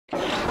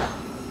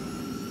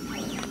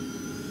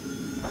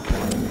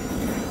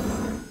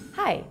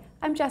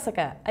I'm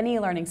Jessica, an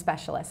e-learning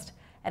specialist,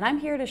 and I'm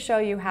here to show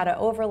you how to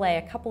overlay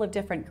a couple of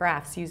different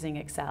graphs using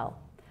Excel.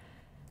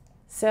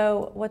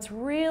 So what's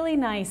really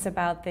nice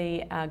about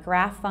the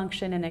graph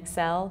function in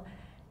Excel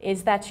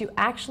is that you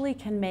actually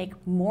can make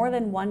more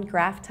than one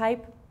graph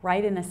type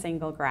right in a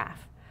single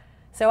graph.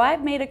 So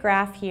I've made a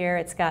graph here.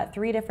 It's got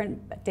 3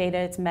 different data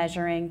it's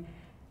measuring,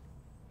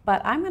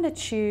 but I'm going to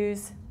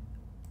choose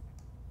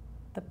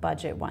the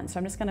budget one. So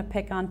I'm just going to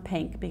pick on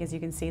pink because you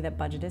can see that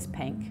budget is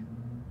pink.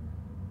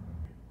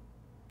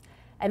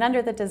 And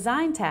under the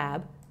Design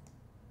tab,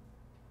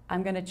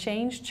 I'm going to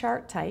change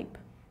chart type,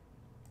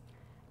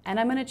 and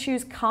I'm going to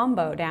choose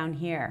Combo down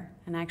here.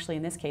 And actually,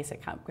 in this case,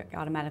 it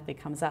automatically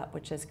comes up,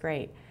 which is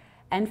great.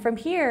 And from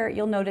here,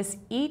 you'll notice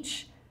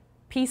each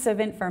piece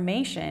of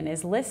information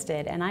is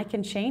listed, and I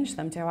can change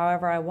them to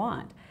however I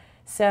want.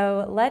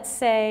 So let's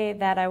say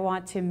that I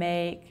want to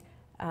make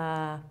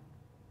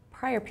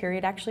prior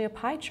period actually a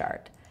pie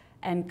chart,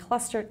 and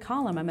clustered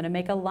column, I'm going to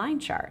make a line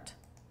chart.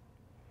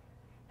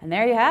 And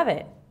there you have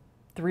it.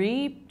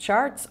 3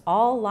 charts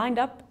all lined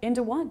up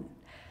into one.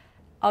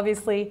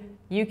 Obviously,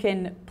 you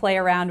can play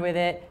around with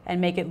it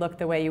and make it look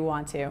the way you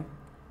want to.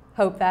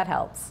 Hope that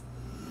helps.